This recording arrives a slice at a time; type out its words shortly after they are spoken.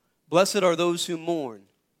Blessed are those who mourn,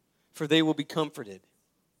 for they will be comforted.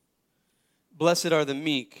 Blessed are the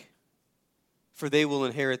meek, for they will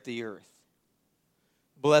inherit the earth.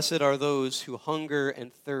 Blessed are those who hunger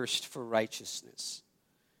and thirst for righteousness,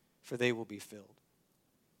 for they will be filled.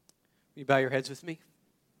 Will you bow your heads with me?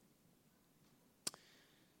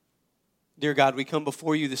 Dear God, we come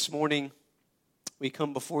before you this morning. We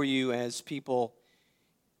come before you as people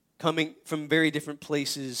coming from very different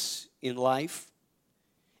places in life,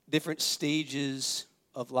 different stages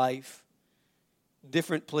of life,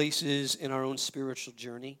 different places in our own spiritual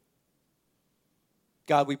journey.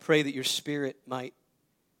 God, we pray that your Spirit might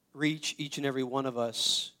reach each and every one of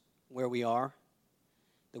us where we are,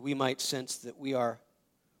 that we might sense that we are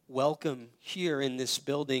welcome here in this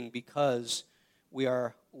building because we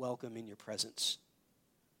are welcome in your presence.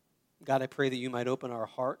 God, I pray that you might open our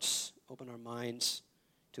hearts, open our minds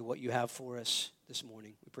to what you have for us this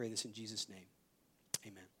morning. We pray this in Jesus' name.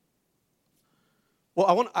 Amen.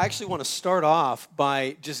 Well, I actually want to start off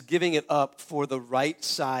by just giving it up for the right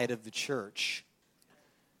side of the church.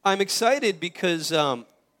 I'm excited because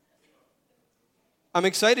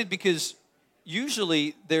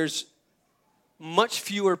usually there's much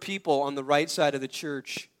fewer people on the right side of the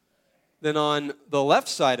church than on the left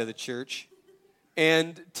side of the church.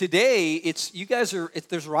 And today,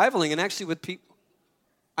 there's rivaling, and actually with people,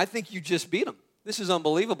 I think you just beat them. This is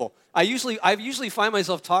unbelievable. I usually find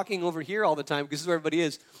myself talking over here all the time because this is where everybody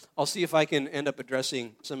is. I'll see if I can end up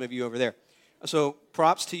addressing some of you over there. So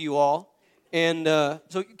props to you all. And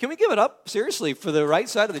so can we give it up, seriously, for the right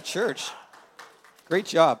side of the church? Great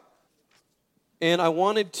job. And I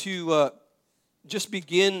wanted to just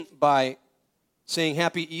begin by saying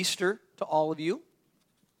Happy Easter to all of you.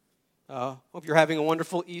 Hope you're having a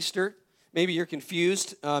wonderful Easter. Maybe you're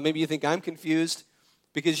confused. Maybe you think I'm confused.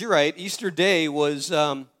 Because you're right, Easter Day was,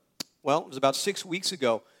 it was about 6 weeks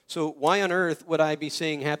ago. So why on earth would I be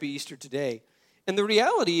saying Happy Easter today? And the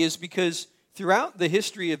reality is because throughout the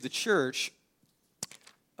history of the church,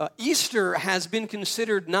 Easter has been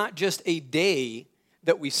considered not just a day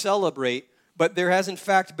that we celebrate, but there has in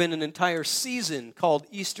fact been an entire season called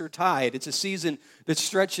Eastertide. It's a season that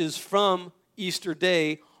stretches from Easter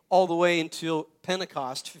Day all the way until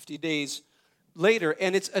Pentecost, 50 days later.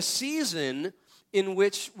 And it's a season in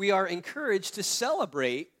which we are encouraged to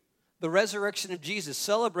celebrate the resurrection of Jesus,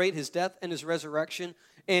 celebrate his death and his resurrection.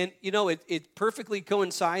 And, it perfectly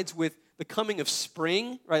coincides with the coming of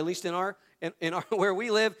spring, right? At least in our where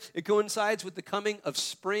we live, it coincides with the coming of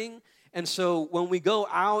spring. And so when we go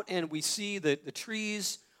out and we see the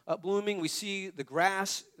trees blooming, we see the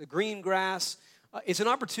grass, the green grass, it's an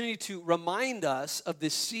opportunity to remind us of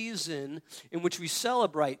this season in which we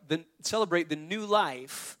celebrate the new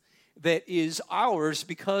life that is ours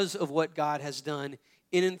because of what God has done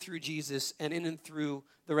in and through Jesus and in and through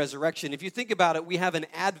the resurrection. If you think about it, we have an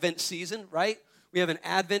Advent season, right? We have an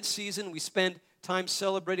Advent season. We spend time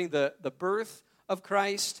celebrating the birth of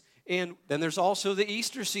Christ. And then there's also the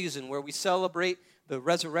Easter season where we celebrate the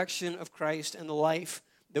resurrection of Christ and the life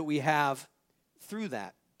that we have through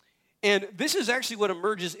that. And this is actually what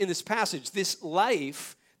emerges in this passage. This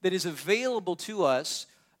life that is available to us,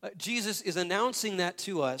 Jesus is announcing that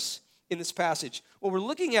to us in this passage. What we're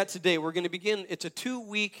looking at today, we're going to begin, it's a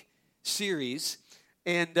 2-week series,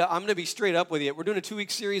 and I'm going to be straight up with you. We're doing a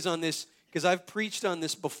 2-week series on this because I've preached on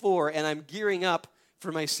this before, and I'm gearing up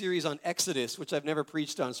for my series on Exodus, which I've never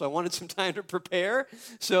preached on, so I wanted some time to prepare.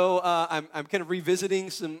 So I'm kind of revisiting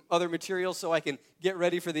some other material so I can get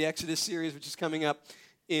ready for the Exodus series, which is coming up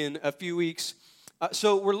in a few weeks.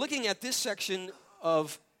 So we're looking at this section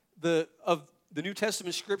of the New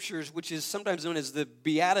Testament scriptures, which is sometimes known as the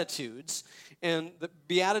Beatitudes. And the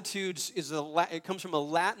Beatitudes it comes from a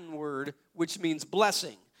Latin word which means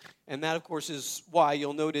blessing. And that, of course, is why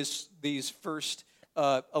you'll notice these first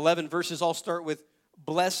 11 verses all start with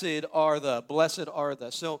blessed are the.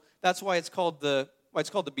 So that's why it's called the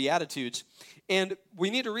Beatitudes. And we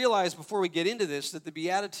need to realize before we get into this that the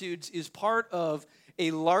Beatitudes is part of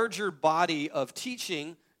a larger body of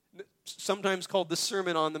teaching, sometimes called the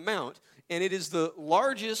Sermon on the Mount. And it is the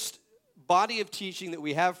largest body of teaching that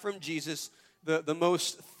we have from Jesus, the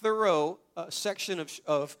most thorough section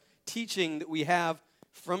of teaching that we have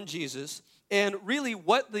from Jesus. And really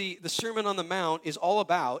what the Sermon on the Mount is all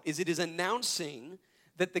about is it is announcing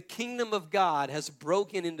that the kingdom of God has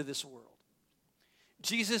broken into this world.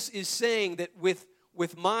 Jesus is saying that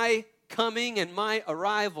with my coming and my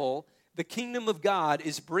arrival, the kingdom of God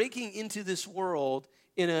is breaking into this world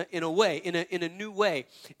in a new way.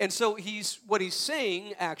 And so what he's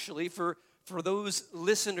saying, actually, for those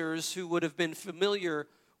listeners who would have been familiar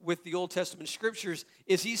with the Old Testament scriptures,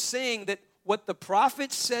 is he's saying that what the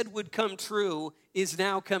prophets said would come true is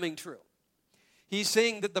now coming true. He's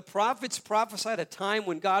saying that the prophets prophesied a time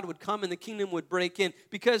when God would come and the kingdom would break in.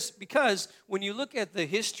 Because when you look at the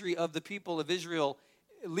history of the people of Israel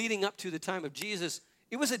leading up to the time of Jesus,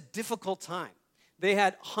 it was a difficult time. They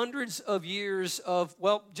had hundreds of years of,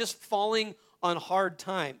 just falling on hard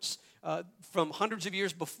times. From hundreds of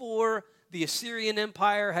years before, the Assyrian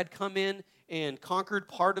Empire had come in and conquered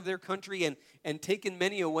part of their country and taken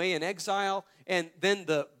many away in exile. And then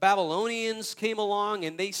the Babylonians came along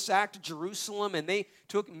and they sacked Jerusalem and they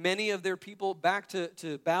took many of their people back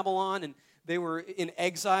to Babylon, and they were in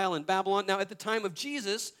exile in Babylon. Now, at the time of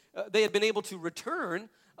Jesus, they had been able to return,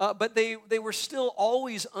 but they were still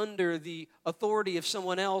always under the authority of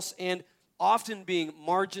someone else and often being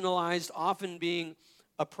marginalized, often being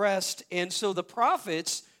oppressed. And so the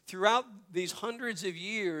prophets, throughout these hundreds of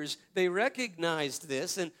years, they recognized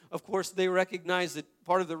this. And of course, they recognized that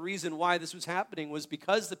part of the reason why this was happening was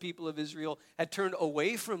because the people of Israel had turned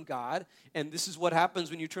away from God. And this is what happens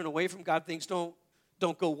when you turn away from God. Things don't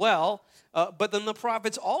go well. But then the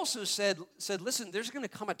prophets also said, listen, there's going to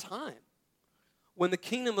come a time when the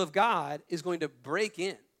kingdom of God is going to break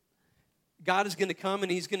in. God is going to come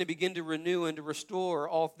and he's going to begin to renew and to restore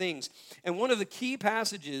all things. And one of the key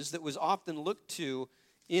passages that was often looked to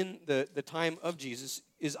in the time of Jesus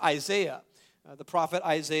is Isaiah. The prophet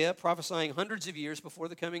Isaiah prophesying hundreds of years before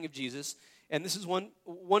the coming of Jesus. And this is one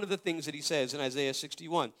of the things that he says in Isaiah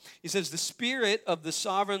 61. He says, "The Spirit of the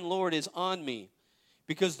sovereign Lord is on me,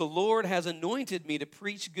 because the Lord has anointed me to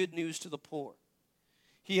preach good news to the poor.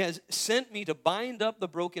 He has sent me to bind up the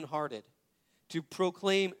brokenhearted, to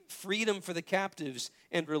proclaim freedom for the captives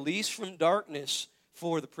and release from darkness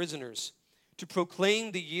for the prisoners, to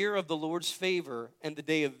proclaim the year of the Lord's favor and the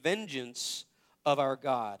day of vengeance of our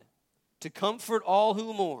God, to comfort all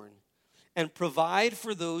who mourn and provide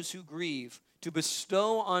for those who grieve, to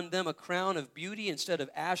bestow on them a crown of beauty instead of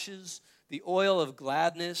ashes, the oil of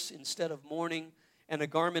gladness instead of mourning, and a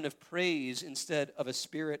garment of praise instead of a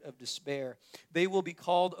spirit of despair. They will be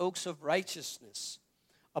called oaks of righteousness,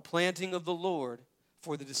 a planting of the Lord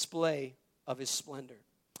for the display of his splendor."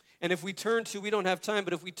 And if we turn to, we don't have time,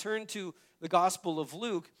 but if we turn to the Gospel of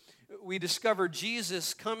Luke, we discover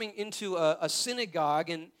Jesus coming into a synagogue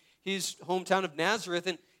in his hometown of Nazareth,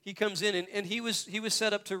 and he comes in, and he was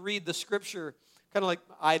set up to read the scripture, kind of like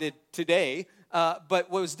I did today. But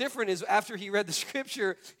what was different is after he read the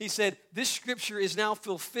scripture, he said, "This scripture is now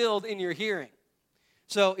fulfilled in your hearing."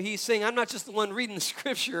 So he's saying, I'm not just the one reading the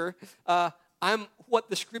scripture, I'm what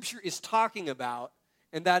the scripture is talking about,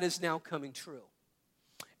 and that is now coming true.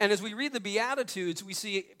 And as we read the Beatitudes, we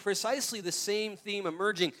see precisely the same theme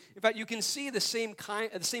emerging. In fact, you can see the same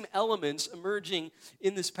elements emerging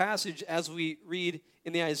in this passage as we read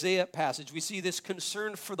in the Isaiah passage. We see this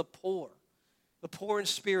concern for the poor in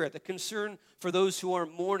spirit, the concern for those who are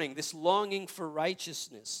mourning, this longing for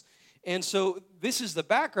righteousness. And so this is the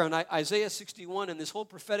background, Isaiah 61, and this whole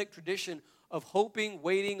prophetic tradition of hoping,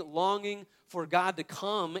 waiting, longing for God to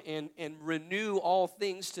come and renew all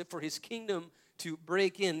things for his kingdom to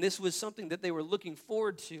break in. This was something that they were looking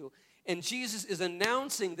forward to. And Jesus is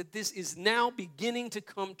announcing that this is now beginning to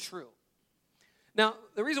come true. Now,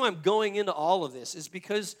 the reason why I'm going into all of this is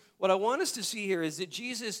because what I want us to see here is that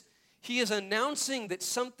Jesus, he is announcing that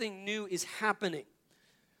something new is happening.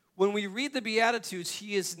 When we read the Beatitudes,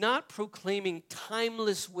 he is not proclaiming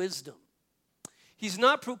timeless wisdom. He's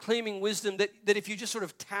not proclaiming wisdom that if you just sort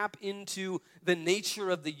of tap into the nature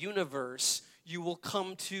of the universe, you will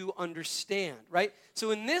come to understand, right?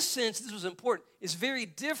 So in this sense, this was important. It's very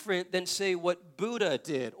different than, say, what Buddha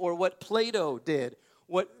did or what Plato did.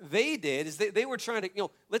 What they did is they were trying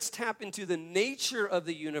to, let's tap into the nature of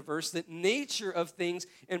the universe, the nature of things,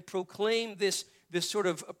 and proclaim this sort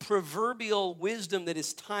of proverbial wisdom that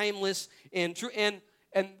is timeless and true. And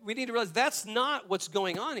we need to realize that's not what's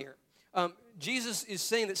going on here. Jesus is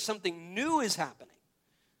saying that something new is happening,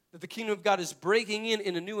 that the kingdom of God is breaking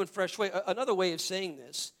in a new and fresh way. Another way of saying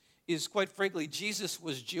this is, quite frankly, Jesus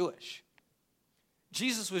was Jewish.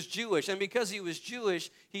 Jesus was Jewish, and because he was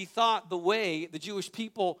Jewish, he thought the way the Jewish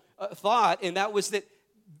people thought, and that was that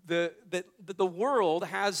the world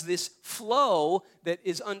has this flow that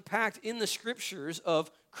is unpacked in the scriptures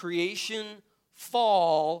of creation,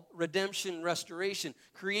 fall, redemption, restoration.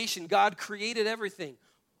 Creation, God created everything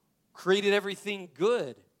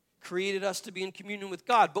good, created us to be in communion with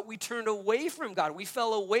God, but we turned away from God. We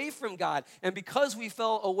fell away from God, and because we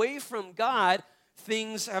fell away from God,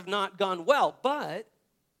 things have not gone well. But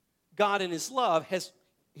God in his love has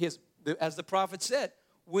as the prophet said,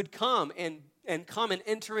 would come and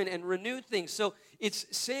enter in and renew things. So It's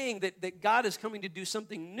saying that God is coming to do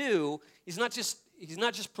something new. He's not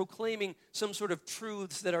just proclaiming some sort of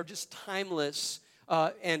truths that are just timeless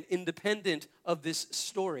and independent of this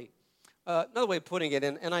story. Another way of putting it,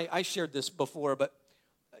 and I shared this before, but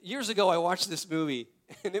years ago I watched this movie,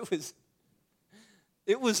 and it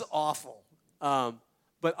was awful.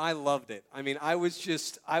 But I loved it. I mean, I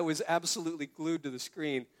was absolutely glued to the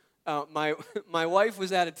screen. My wife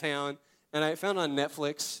was out of town, and I found it on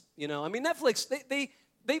Netflix. I mean, Netflix,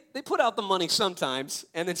 they put out the money sometimes,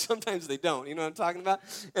 and then sometimes they don't. You know what I'm talking about?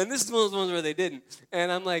 And this is one of those ones where they didn't.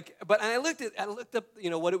 And I'm like, I looked up,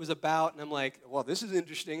 what it was about, and I'm like, well, this is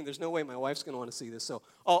interesting. There's no way my wife's going to want to see this, so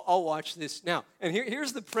I'll watch this now. And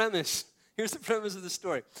here's the premise. Here's the premise of the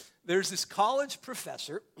story. There's this college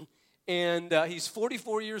professor, and he's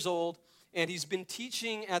 44 years old, and he's been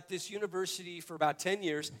teaching at this university for about 10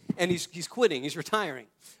 years, and he's quitting. He's retiring.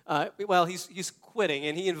 He's quitting,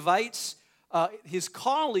 and he invites his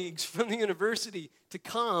colleagues from the university to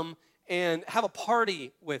come and have a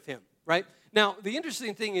party with him, right? Now, the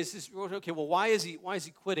interesting thing is okay, well, why is he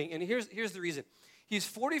quitting? And here's the reason. He's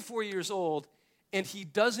 44 years old, and he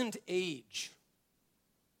doesn't age,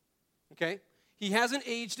 okay? He hasn't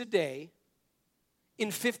aged a day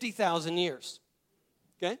in 50,000 years,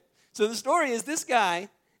 okay? So the story is this guy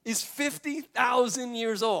is 50,000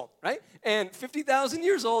 years old, right? And 50,000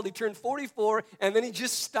 years old, he turned 44, and then he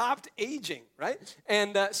just stopped aging, right?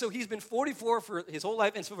 And so he's been 44 for his whole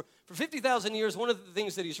life. And so for 50,000 years, one of the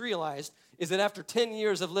things that he's realized is that after 10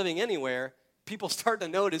 years of living anywhere, people start to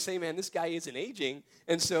notice, hey, man, this guy isn't aging.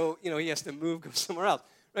 And so, he has to move, go somewhere else,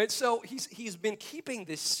 right? So he's been keeping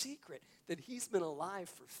this secret that he's been alive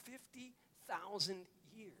for 50,000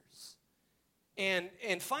 years.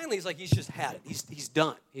 And finally, he's just had it. He's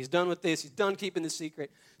done. He's done with this. He's done keeping the secret.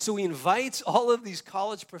 So he invites all of these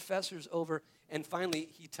college professors over, and finally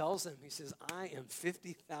he tells them, he says, I am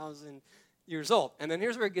 50,000 years old. And then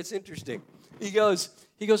here's where it gets interesting. He goes,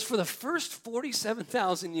 for the first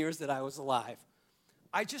 47,000 years that I was alive,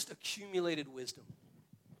 I just accumulated wisdom.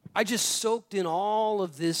 I just soaked in all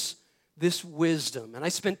of this wisdom, and I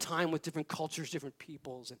spent time with different cultures, different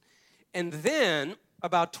peoples. And then,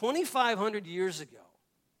 about 2,500 years ago,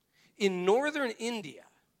 in northern India,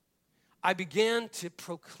 I began to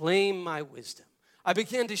proclaim my wisdom. I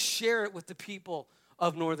began to share it with the people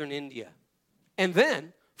of northern India. And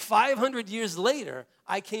then, 500 years later,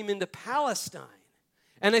 I came into Palestine,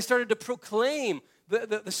 and I started to proclaim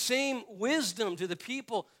the same wisdom to the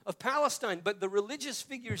people of Palestine. But the religious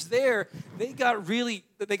figures there, they got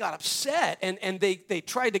upset, and they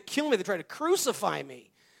tried to kill me. They tried to crucify me.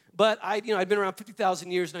 But I'd been around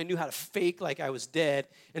 50,000 years, and I knew how to fake like I was dead,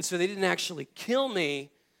 and so they didn't actually kill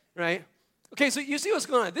me, right? Okay, so you see what's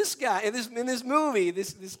going on. This guy, in this movie,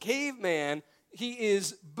 this caveman, he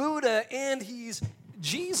is Buddha, and he's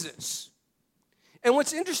Jesus. And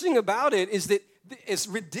what's interesting about it is that as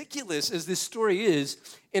ridiculous as this story is,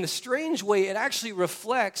 in a strange way, it actually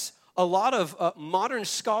reflects a lot of modern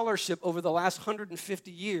scholarship over the last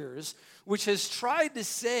 150 years, which has tried to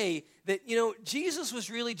say that, Jesus was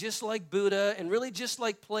really just like Buddha and really just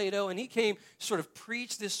like Plato, and he came to sort of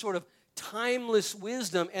preach this sort of timeless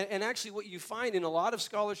wisdom. And actually what you find in a lot of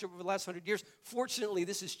scholarship over the last 100 years, fortunately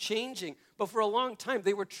this is changing, but for a long time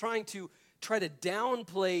they were trying to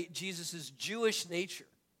downplay Jesus' Jewish nature,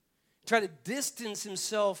 try to distance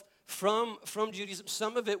himself from Judaism.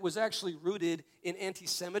 Some of it was actually rooted in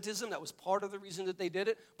anti-Semitism. That was part of the reason that they did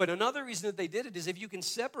it. But another reason that they did it is if you can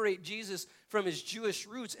separate Jesus from his Jewish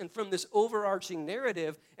roots and from this overarching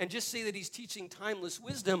narrative and just say that he's teaching timeless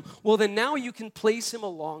wisdom, well, then now you can place him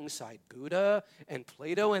alongside Buddha and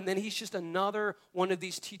Plato, and then he's just another one of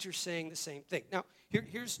these teachers saying the same thing. Now,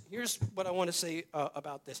 here's what I want to say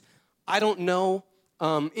about this. I don't know.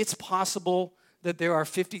 It's possible that there are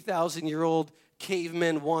 50,000-year-old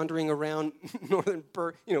cavemen wandering around northern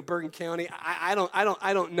Bergen County. I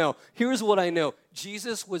don't know. Here's what I know.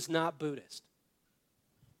 Jesus was not Buddhist.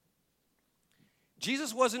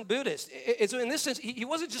 Jesus wasn't Buddhist. So in this sense, he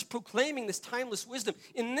wasn't just proclaiming this timeless wisdom.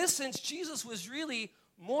 In this sense, Jesus was really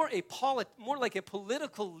more like a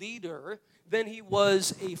political leader than he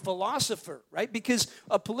was a philosopher, right? Because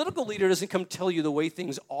a political leader doesn't come tell you the way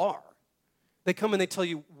things are. They come and they tell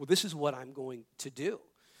you, well, this is what I'm going to do.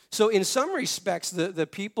 So in some respects, the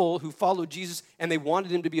people who followed Jesus and they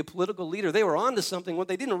wanted him to be a political leader, they were onto something. What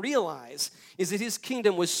they didn't realize is that his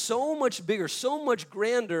kingdom was so much bigger, so much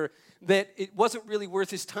grander, that it wasn't really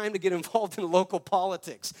worth his time to get involved in local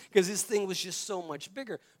politics because his thing was just so much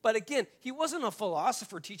bigger. But again, he wasn't a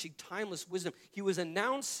philosopher teaching timeless wisdom. He was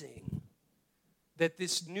announcing that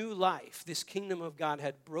this new life, this kingdom of God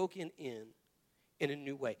had broken in a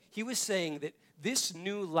new way. He was saying this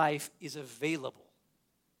new life is available.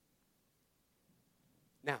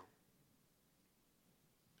 Now,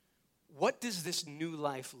 what does this new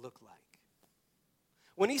life look like?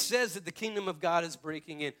 When he says that the kingdom of God is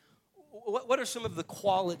breaking in, what are some of the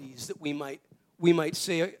qualities that we might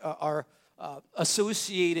say are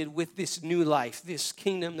associated with this new life, this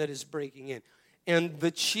kingdom that is breaking in? And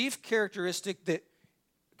the chief characteristic that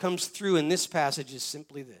comes through in this passage is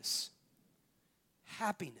simply this: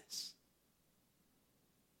 happiness.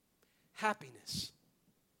 Happiness.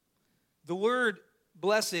 The word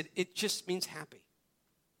blessed, it just means happy.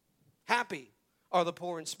 Happy are the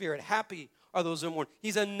poor in spirit. Happy are those who mourn.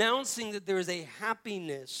 He's announcing that there is a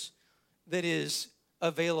happiness that is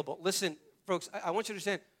available. Listen, folks, I want you to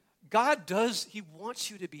understand, God He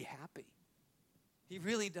wants you to be happy. He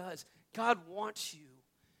really does. God wants you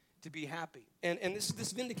to be happy. And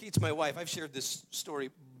this vindicates my wife. I've shared this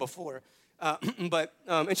story before,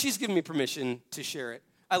 and she's given me permission to share it.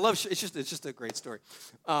 I love it's just a great story.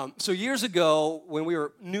 So years ago, when we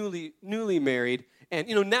were newly married, and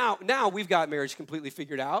now we've got marriage completely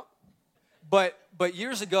figured out. But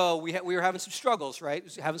years ago, we were having some struggles, right?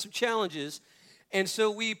 Having some challenges. And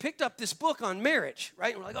so we picked up this book on marriage,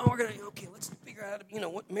 right? And we're like, let's figure out,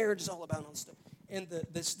 what marriage is all about and all this stuff. And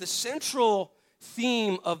the central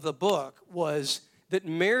theme of the book was that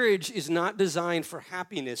marriage is not designed for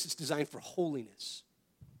happiness, it's designed for holiness.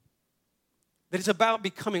 That it's about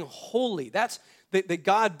becoming holy. That's that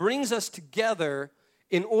God brings us together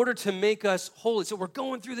in order to make us holy. So we're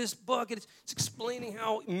going through this book, and it's explaining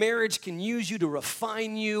how marriage can use you to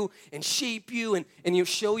refine you and shape you and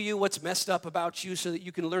show you what's messed up about you so that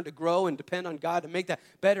you can learn to grow and depend on God to make that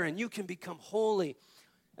better, and you can become holy.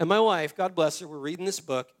 And my wife, God bless her, we're reading this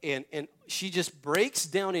book, and she just breaks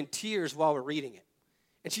down in tears while we're reading it.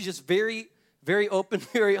 And she's just very, very open,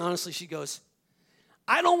 very honestly, she goes,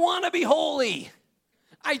 I don't want to be holy.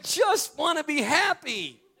 I just want to be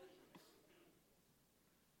happy.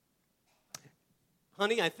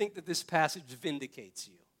 Honey, I think that this passage vindicates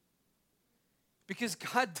you. Because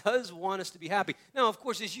God does want us to be happy. Now, of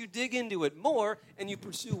course, as you dig into it more and you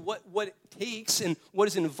pursue what it takes and what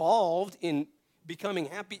is involved in becoming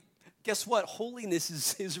happy, guess what?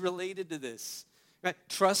 Holiness is related to this. Right?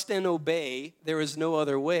 Trust and obey. There is no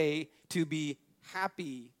other way to be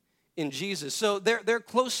happy in Jesus. So they're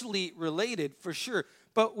closely related for sure.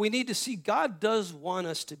 But we need to see God does want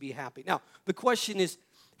us to be happy. Now, the question is,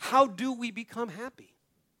 how do we become happy?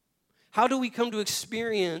 How do we come to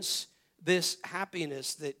experience this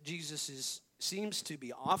happiness that Jesus seems to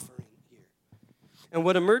be offering here? And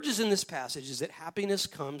what emerges in this passage is that happiness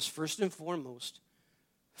comes first and foremost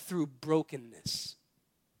through brokenness.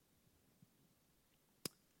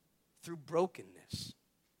 Through brokenness.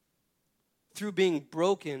 Through being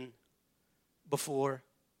broken before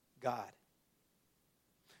God.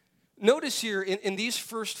 Notice here in these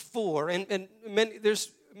first four, and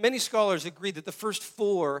there's many scholars agree that the first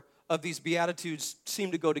four of these Beatitudes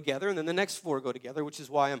seem to go together, and then the next four go together, which is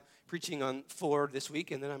why I'm preaching on 4 this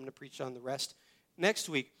week, and then I'm going to preach on the rest next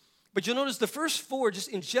week. But you'll notice the first four, just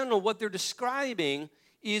in general, what they're describing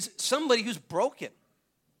is somebody who's broken,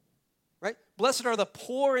 right? Blessed are the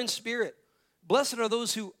poor in spirit. Blessed are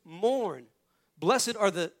those who mourn. Blessed are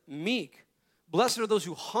the meek. Blessed are those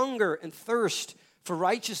who hunger and thirst for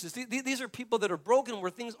righteousness. These are people that are broken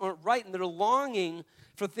where things aren't right, and that are longing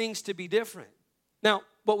for things to be different. Now,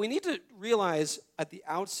 what we need to realize at the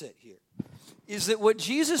outset here is that what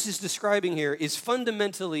Jesus is describing here is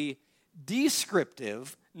fundamentally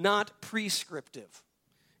descriptive, not prescriptive.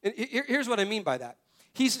 And here's what I mean by that.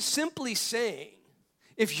 He's simply saying,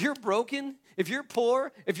 if you're broken, if you're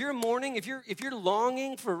poor, if you're mourning, if you're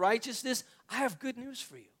longing for righteousness, I have good news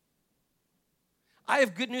for you. I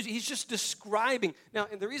have good news. He's just describing. Now,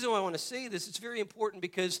 and the reason why I want to say this, it's very important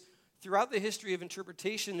because throughout the history of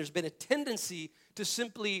interpretation, there's been a tendency to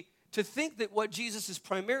think that what Jesus is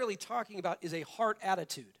primarily talking about is a heart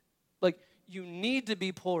attitude. Like, you need to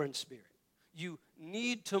be poor in spirit. You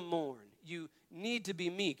need to mourn. You need to be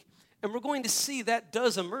meek. And we're going to see that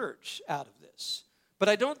does emerge out of this. But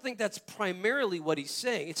I don't think that's primarily what he's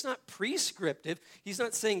saying. It's not prescriptive. He's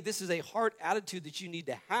not saying this is a heart attitude that you need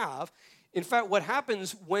to have. In fact, what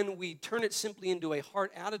happens when we turn it simply into a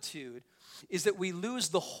heart attitude is that we lose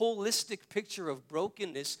the holistic picture of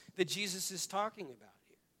brokenness that Jesus is talking about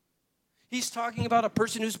here. He's talking about a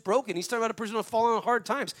person who's broken. He's talking about a person who's fallen on hard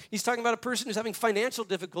times. He's talking about a person who's having financial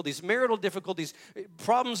difficulties, marital difficulties,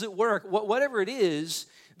 problems at work, whatever it is.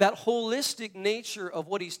 That holistic nature of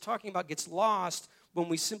what he's talking about gets lost when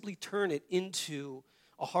we simply turn it into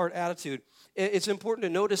a heart attitude. It's important to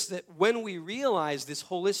notice that when we realize this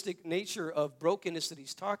holistic nature of brokenness that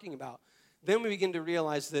he's talking about, then we begin to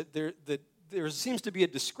realize that there seems to be a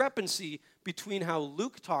discrepancy between how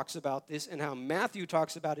Luke talks about this and how Matthew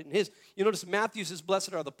talks about it in his. You notice Matthew says,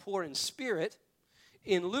 blessed are the poor in spirit.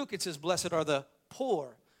 In Luke, it says, blessed are the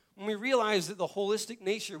poor. When we realize that the holistic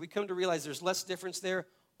nature, we come to realize there's less difference there.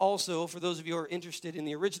 Also, for those of you who are interested, in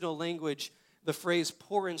the original language, the phrase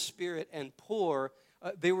poor in spirit and poor,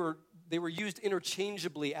 they were used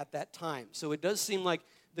interchangeably at that time. So it does seem like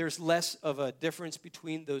there's less of a difference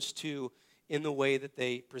between those two in the way that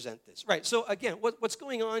they present this. Right, so again, what's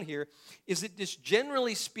going on here is that just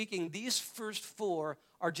generally speaking, these first four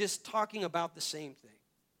are just talking about the same thing.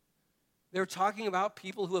 They're talking about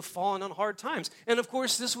people who have fallen on hard times. And of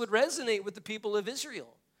course, this would resonate with the people of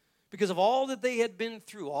Israel because of all that they had been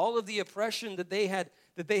through, all of the oppression that they had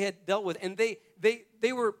dealt with. And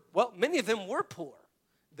they were, well, many of them were poor.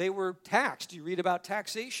 They were taxed. You read about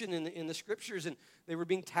taxation in the scriptures, and they were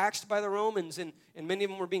being taxed by the Romans, and many of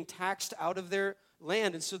them were being taxed out of their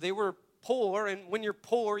land. And so they were poor, and when you're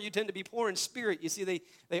poor, you tend to be poor in spirit. You see,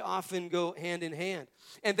 they often go hand in hand.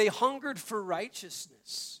 And they hungered for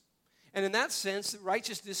righteousness. And in that sense,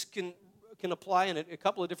 righteousness can apply in a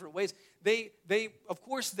couple of different ways. They of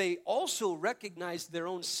course, they also recognized their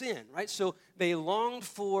own sin, right? So they longed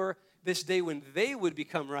for this day when they would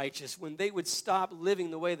become righteous, when they would stop living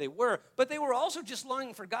the way they were. But they were also just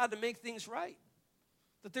longing for God to make things right.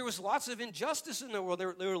 That there was lots of injustice in the world.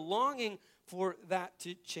 They were longing for that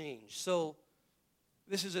to change. So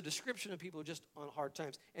this is a description of people just on hard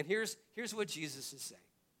times. And here's what Jesus is saying.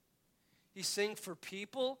 He's saying for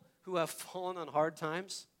people who have fallen on hard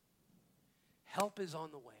times, help is on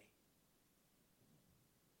the way.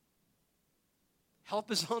 Help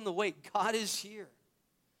is on the way. God is here.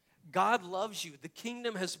 God loves you. The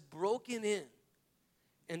kingdom has broken in,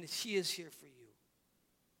 and He is here for you.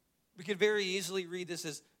 We could very easily read this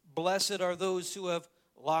as, blessed are those who have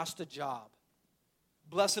lost a job.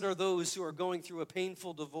 Blessed are those who are going through a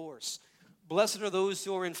painful divorce. Blessed are those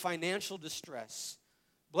who are in financial distress.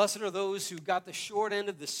 Blessed are those who got the short end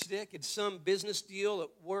of the stick in some business deal at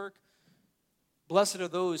work. Blessed are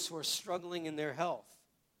those who are struggling in their health.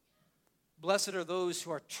 Blessed are those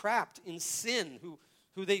who are trapped in sin, who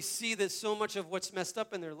they see that so much of what's messed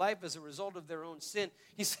up in their life as a result of their own sin.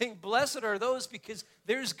 He's saying, blessed are those because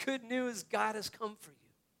there's good news. God has come for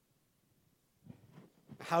you.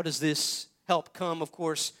 How does this help come? Of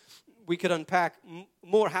course, we could unpack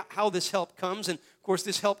more how this help comes. And of course,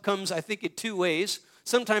 this help comes, I think, in two ways.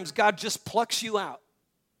 Sometimes God just plucks you out.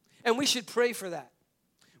 And we should pray for that.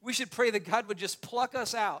 We should pray that God would just pluck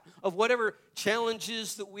us out of whatever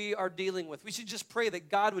challenges that we are dealing with. We should just pray that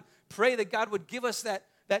God would give us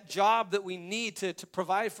that job that we need to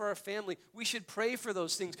provide for our family. We should pray for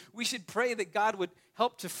those things. We should pray that God would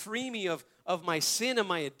help to free me of my sin and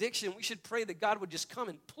my addiction. We should pray that God would just come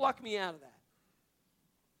and pluck me out of that.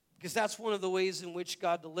 Because that's one of the ways in which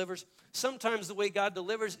God delivers. Sometimes the way God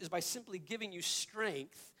delivers is by simply giving you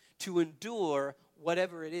strength to endure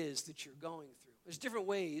whatever it is that you're going through. There's different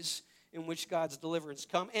ways in which God's deliverance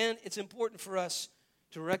come, and it's important for us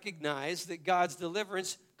to recognize that God's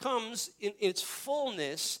deliverance comes in its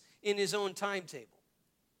fullness in His own timetable.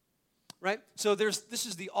 Right? So this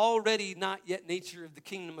is the already not yet nature of the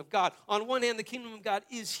kingdom of God. On one hand, the kingdom of God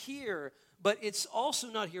is here, but it's also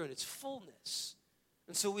not here in its fullness.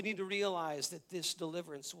 And so we need to realize that this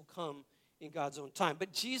deliverance will come in God's own time.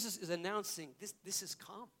 But Jesus is announcing this has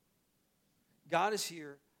come. God is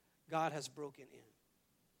here. God has broken in.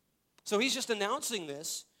 So He's just announcing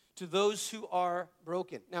this to those who are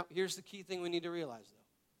broken. Now, here's the key thing we need to realize, though.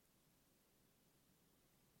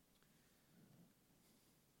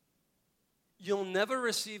 You'll never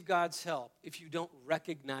receive God's help if you don't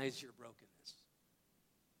recognize your brokenness.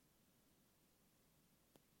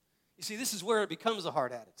 You see, this is where it becomes a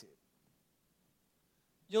hard attitude.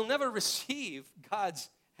 You'll never receive God's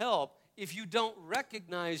help if you don't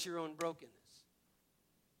recognize your own brokenness.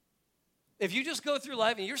 If you just go through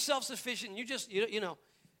life and you're self-sufficient,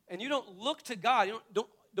 and you don't look to God, you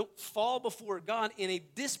don't fall before God in a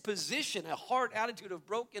disposition, a hard attitude of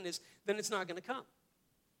brokenness, then it's not going to come.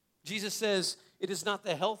 Jesus says, it is not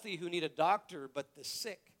the healthy who need a doctor, but the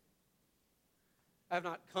sick. I have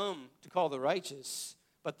not come to call the righteous,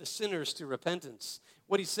 but the sinners to repentance.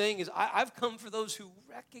 What He's saying is, I've come for those who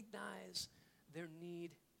recognize their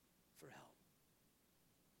need for help.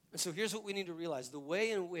 And so here's what we need to realize. The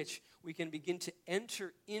way in which we can begin to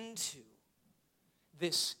enter into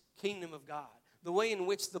this kingdom of God, the way in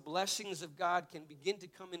which the blessings of God can begin to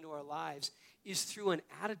come into our lives is through an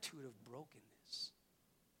attitude of brokenness.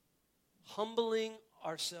 Humbling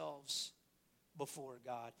ourselves before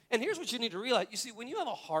God. And here's what you need to realize. You see, when you have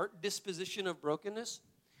a heart disposition of brokenness,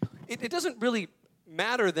 it doesn't really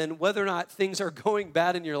matter then whether or not things are going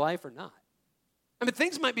bad in your life or not. I mean,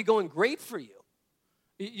 things might be going great for you.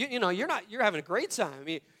 You know, you're having a great time. I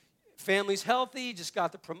mean, family's healthy, just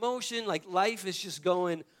got the promotion, like life is just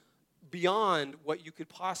going beyond what you could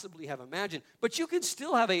possibly have imagined. But you can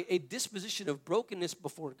still have a disposition of brokenness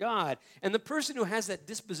before God. And the person who has that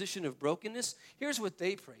disposition of brokenness, here's what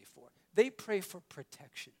they pray for. They pray for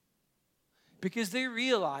protection. Because they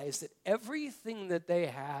realize that everything that they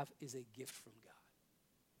have is a gift from God.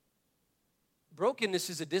 Brokenness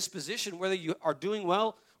is a disposition, whether you are doing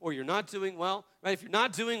well or you're not doing well. Right? If you're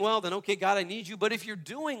not doing well, then okay, God, I need you. But if you're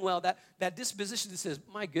doing well, that disposition that says,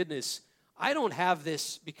 my goodness, I don't have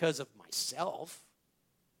this because of myself.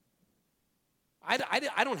 I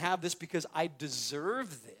don't have this because I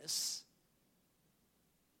deserve this.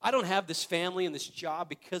 I don't have this family and this job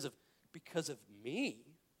because of me.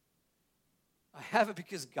 I have it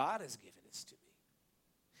because God has given it to me.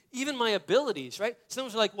 Even my abilities, right?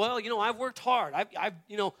 Someone's like, well, you know, I've worked hard. I've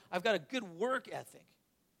got a good work ethic.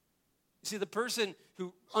 You see, the person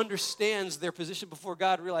who understands their position before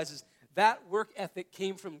God realizes that work ethic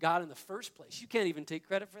came from God in the first place. You can't even take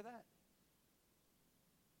credit for that.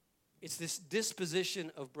 It's this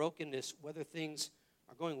disposition of brokenness, whether things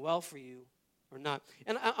are going well for you or not.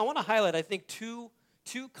 And I want to highlight, I think, two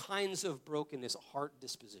kinds of brokenness, heart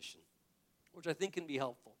disposition, which I think can be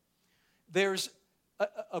helpful. There's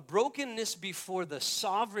a brokenness before the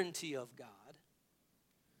sovereignty of God,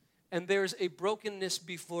 and there's a brokenness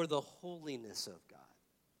before the holiness of God.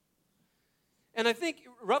 And I think,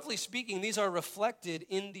 roughly speaking, these are reflected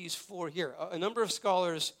in these four here. A number of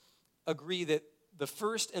scholars agree that the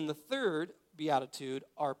first and the third beatitude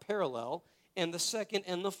are parallel, and the second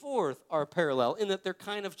and the fourth are parallel, in that they're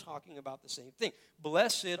kind of talking about the same thing.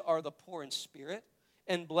 Blessed are the poor in spirit,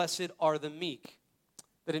 and blessed are the meek.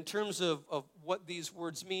 That in terms of what these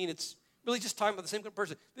words mean, it's really just talking about the same kind of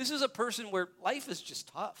person. This is a person where life is just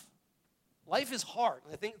tough. Life is hard.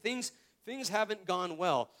 I think things haven't gone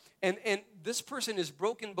well. And this person is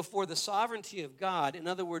broken before the sovereignty of God. In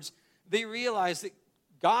other words, they realize that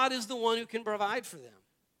God is the one who can provide for them.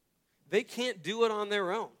 They can't do it on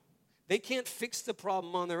their own. They can't fix the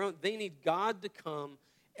problem on their own. They need God to come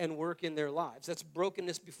and work in their lives. That's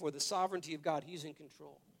brokenness before the sovereignty of God. He's in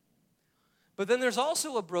control. But then there's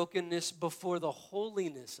also a brokenness before the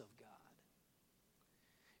holiness of God.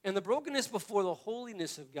 And the brokenness before the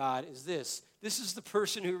holiness of God is this. This is the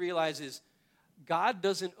person who realizes God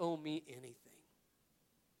doesn't owe me anything.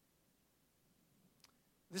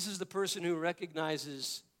 This is the person who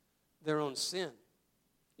recognizes their own sin.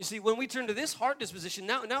 You see, when we turn to this heart disposition,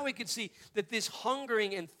 now we can see that this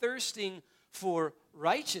hungering and thirsting for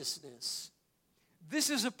righteousness, this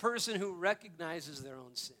is a person who recognizes their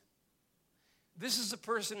own sin. This is a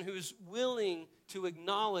person who's willing to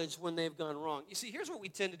acknowledge when they've gone wrong. You see, here's what we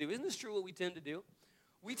tend to do. Isn't this true what we tend to do?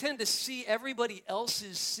 We tend to see everybody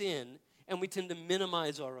else's sin, and we tend to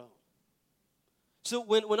minimize our own. So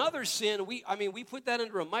when others sin, we put that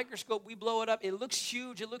under a microscope, we blow it up, it looks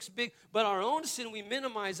huge, it looks big, but our own sin, we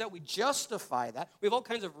minimize that, we justify that. We have all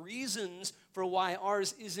kinds of reasons for why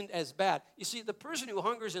ours isn't as bad. You see, the person who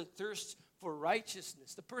hungers and thirsts for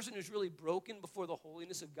righteousness, the person who's really broken before the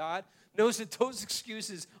holiness of God, knows that those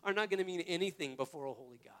excuses are not going to mean anything before a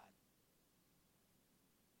holy God.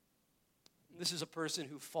 This is a person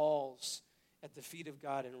who falls at the feet of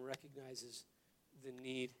God and recognizes the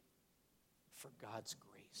need for God's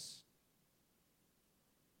grace.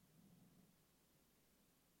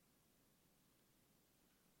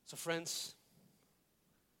 So friends,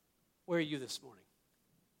 where are you this morning?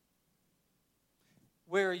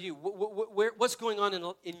 Where are you? What's going on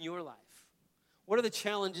in your life? What are the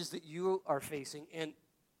challenges that you are facing? And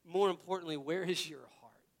more importantly, where is your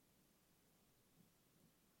heart?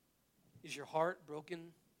 Is your heart broken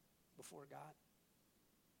before God?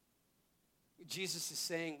 Jesus is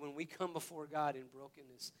saying when we come before God in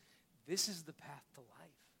brokenness, this is the path to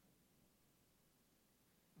life.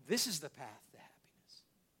 This is the path to happiness.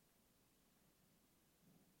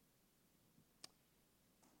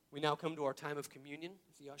 We now come to our time of communion.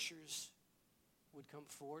 If the ushers would come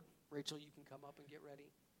forward. Rachel, you can come up and get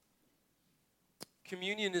ready.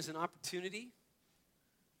 Communion is an opportunity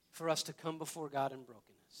for us to come before God in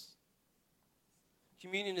brokenness.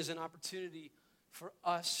 Communion is an opportunity for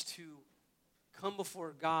us to come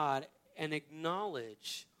before God and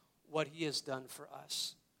acknowledge what He has done for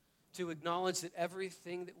us. To acknowledge that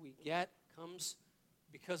everything that we get comes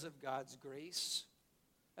because of God's grace.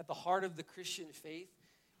 At the heart of the Christian faith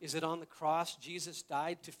is that on the cross, Jesus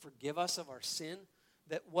died to forgive us of our sin,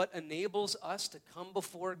 that what enables us to come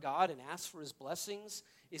before God and ask for his blessings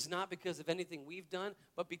is not because of anything we've done,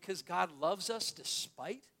 but because God loves us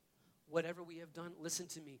despite whatever we have done. Listen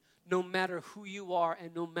to me. No matter who you are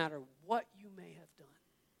and no matter what you may have done,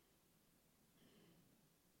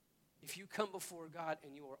 if you come before God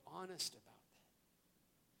and you are honest about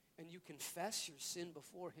that, and you confess your sin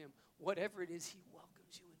before him, whatever it is, he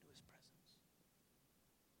welcomes you into his presence.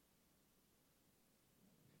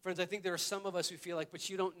 Friends, I think there are some of us who feel like, but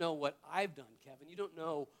you don't know what I've done, Kevin. You don't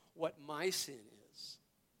know what my sin is.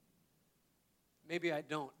 Maybe I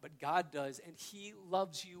don't, but God does, and he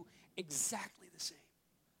loves you exactly the same,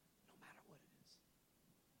 no matter what it is.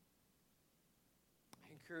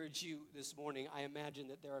 I encourage you this morning, I imagine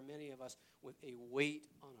that there are many of us with a weight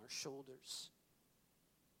on our shoulders.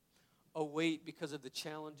 A weight because of the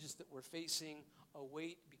challenges that we're facing, a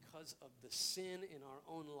weight because of the sin in our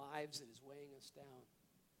own lives that is weighing us down.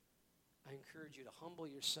 I encourage you to humble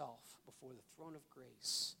yourself before the throne of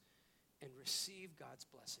grace and receive God's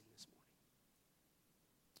blessing this morning.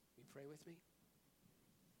 Will you pray with me?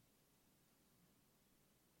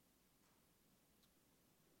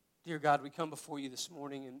 Dear God, we come before you this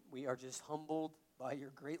morning and we are just humbled by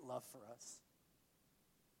your great love for us.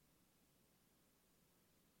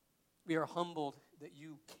 We are humbled that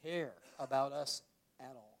you care about us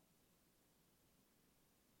at all.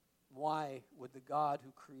 Why would the God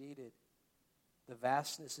who created the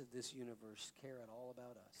vastness of this universe care at all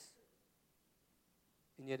about us?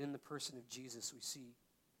 And yet in the person of Jesus, we see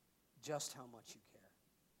just how much you care.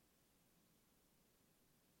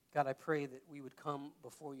 God, I pray that we would come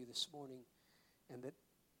before you this morning and that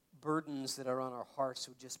burdens that are on our hearts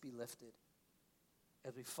would just be lifted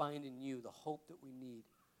as we find in you the hope that we need,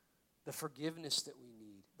 the forgiveness that we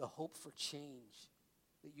need, the hope for change,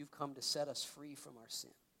 that you've come to set us free from our sin.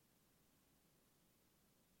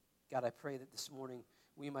 God, I pray that this morning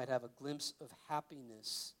we might have a glimpse of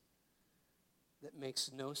happiness that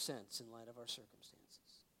makes no sense in light of our circumstances.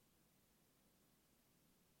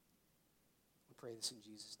 We pray this in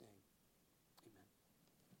Jesus' name.